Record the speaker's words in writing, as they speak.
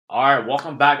Alright,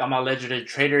 welcome back all my legendary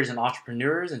traders and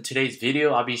entrepreneurs. In today's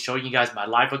video, I'll be showing you guys my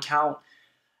live account.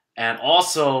 And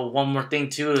also, one more thing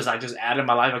too is I just added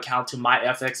my live account to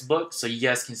MYFXBOOK so you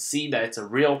guys can see that it's a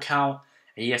real account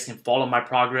and you guys can follow my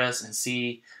progress and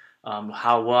see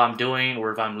how well I'm doing,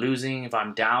 or if I'm losing, if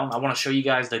I'm down. I want to show you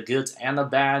guys the goods and the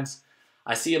bads.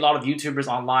 I see a lot of YouTubers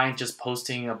online just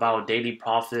posting about daily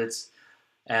profits,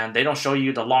 and they don't show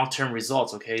you the long-term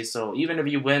results. Okay, so even if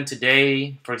you win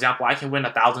today, for example, I can win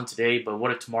 1,000 today, but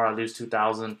what if tomorrow I lose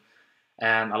 2,000?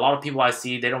 And a lot of people I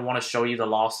see, they don't want to show you the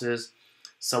losses.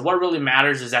 So what really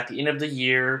matters is at the end of the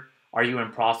year, are you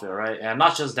in profit, right? And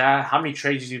not just that, how many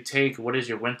trades do you take, what is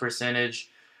your win percentage,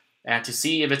 and to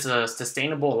see if it's a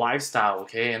sustainable lifestyle,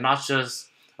 okay, and not just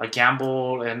a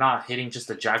gamble and not hitting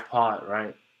just a jackpot,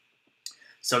 right?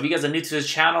 So if you guys are new to this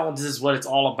channel, this is what it's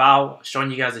all about, showing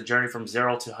you guys the journey from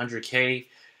 0 to 100K,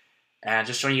 and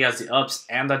just showing you guys the ups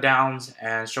and the downs,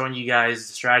 and showing you guys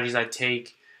the strategies I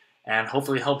take, and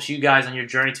hopefully it helps you guys on your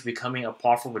journey to becoming a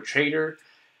profitable trader,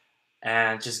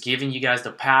 and just giving you guys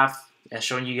the path and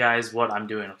showing you guys what I'm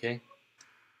doing, okay?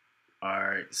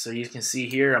 Alright, so you can see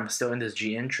here, I'm still in this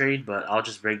GN trade, but I'll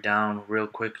just break down real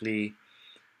quickly.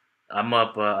 I'm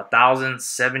up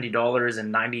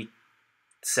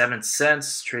 $1,070.97,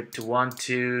 straight to 1,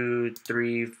 2,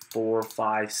 3, 4,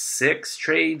 5, 6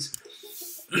 trades.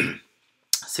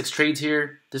 6 trades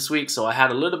here this week, so I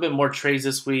had a little bit more trades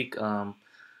this week.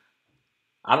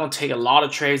 I don't take a lot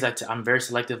of trades. I'm very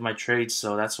selective in my trades,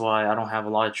 so that's why I don't have a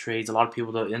lot of trades. A lot of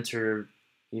people don't enter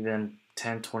even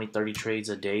 10, 20, 30 trades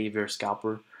a day if you're a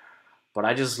scalper. But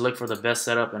I just look for the best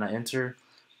setup and I enter.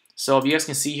 So if you guys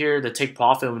can see here, the take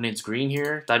profit when it's green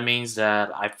here, that means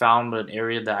that I found an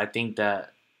area that I think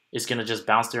that it's going to just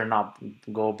bounce there and not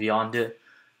go beyond it.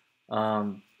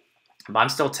 But I'm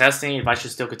still testing if I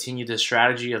should still continue this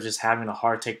strategy of just having a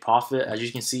hard take profit. As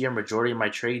you can see here, majority of my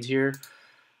trades here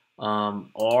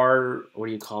are, what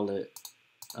do you call it,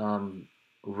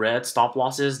 red stop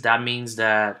losses. That means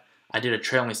that I did a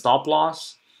trailing stop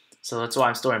loss, so that's why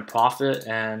I'm still in profit.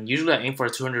 And usually I aim for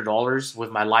 $200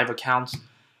 with my live accounts.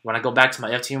 When I go back to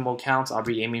my FTMO accounts, I'll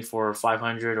be aiming for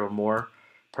 500 or more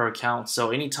per account.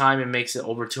 So anytime it makes it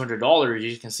over $200,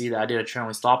 you can see that I did a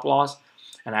trailing stop loss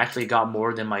and I actually got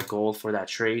more than my goal for that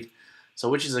trade, so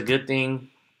which is a good thing.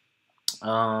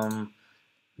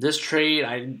 This trade,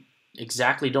 I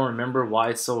exactly don't remember why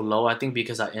it's so low. I think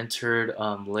because I entered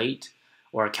late,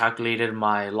 or I calculated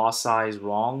my loss size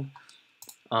wrong.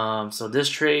 So this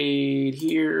trade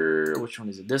here, which one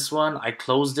is it? This one, I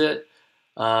closed it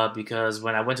because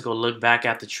when I went to go look back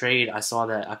at the trade, I saw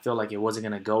that I feel like it wasn't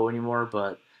going to go anymore,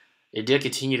 but it did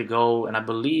continue to go, and I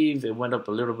believe it went up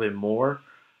a little bit more.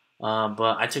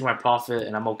 But I took my profit,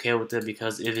 and I'm okay with it,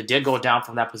 because if it did go down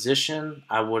from that position,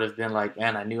 I would have been like,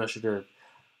 man, I knew I should have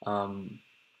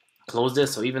closed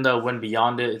this. So even though it went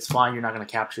beyond it, it's fine. You're not going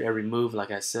to capture every move,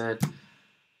 like I said.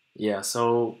 Yeah,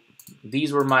 so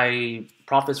these were my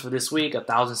profits for this week,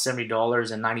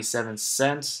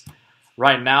 $1,070.97.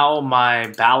 Right now, my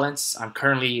balance, I'm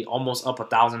currently almost up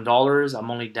 $1,000. I'm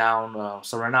only down,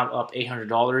 so right now I'm up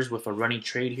 $800 with a running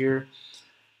trade here.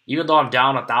 Even though I'm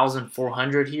down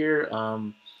 1,400 here,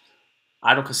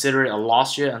 I don't consider it a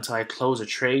loss yet until I close a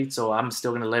trade, so I'm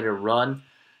still going to let it run.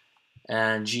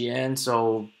 And GN,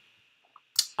 so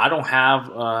I don't have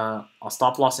a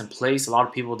stop loss in place. A lot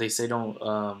of people, they say don't,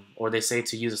 or they say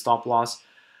to use a stop loss.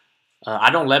 I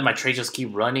don't let my trade just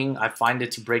keep running. I find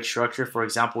it to break structure. For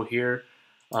example, here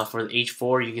for the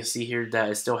H4, you can see here that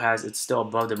it's still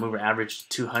above the moving average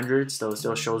 200, so it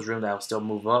still shows room that will still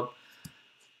move up.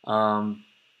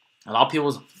 A lot of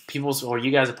people, or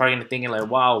you guys are probably gonna thinking like,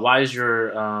 wow, why is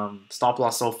your stop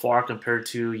loss so far compared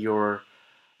to your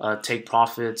take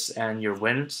profits and your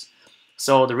wins?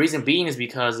 So the reason being is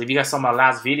because if you guys saw my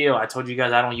last video, I told you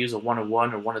guys I don't use a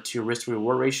 1-to-1 or 1-to-2 risk to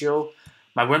reward ratio.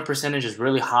 My win percentage is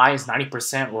really high, it's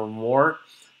 90% or more.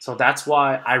 So that's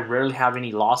why I rarely have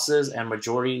any losses, and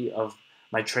majority of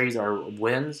my trades are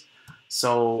wins.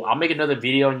 So I'll make another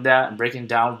video on that and breaking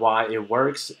down why it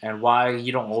works and why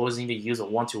you don't always need to use a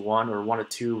 1-to-1 or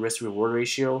 1-to-2 risk to reward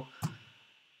ratio.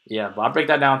 Yeah, but I'll break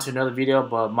that down to another video.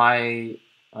 But my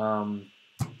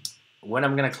when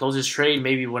I'm gonna close this trade,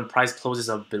 maybe when price closes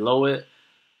up below it,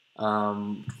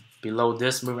 below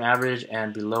this moving average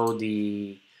and below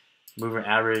the moving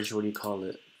average, what do you call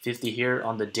it, 50 here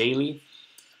on the daily.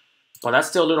 But that's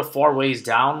still a little far ways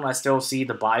down. I still see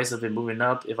the bias of it moving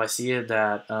up. If I see it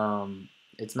that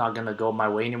it's not gonna go my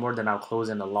way anymore, then I'll close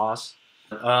in the loss.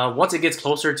 Once it gets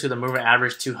closer to the moving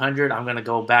average 200, I'm gonna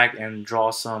go back and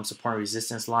draw some support and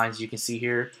resistance lines. You can see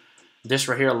here, this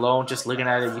right here alone, just looking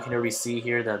at it, you can already see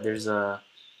here that there's a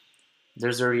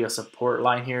There's already a support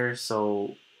line here,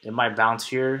 so it might bounce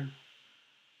here.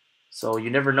 So you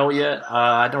never know yet.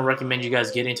 I don't recommend you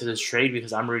guys get into this trade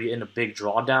because I'm already in a big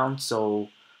drawdown. So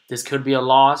this could be a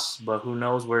loss, but who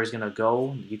knows where it's gonna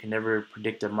go. You can never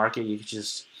predict the market. You can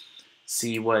just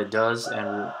see what it does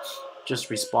and just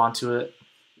respond to it.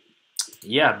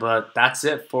 Yeah, but that's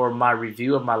it for my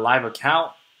review of my live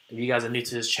account. If you guys are new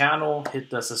to this channel, hit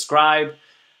the subscribe.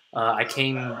 I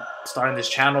came starting this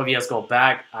channel. If you guys go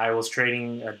back, I was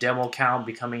trading a demo account,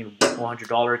 becoming a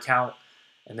 $100 account,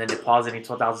 and then depositing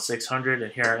 $12,600,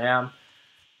 and here I am,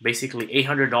 basically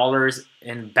 $800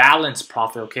 in balance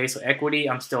profit. Okay, so equity,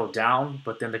 I'm still down,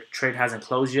 but then the trade hasn't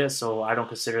closed yet, so I don't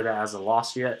consider that as a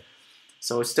loss yet.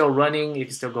 So it's still running. It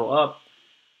can still go up.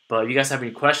 But if you guys have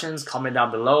any questions, comment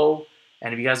down below.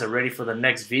 And if you guys are ready for the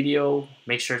next video,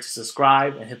 make sure to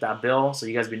subscribe and hit that bell so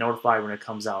you guys be notified when it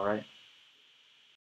comes out, right?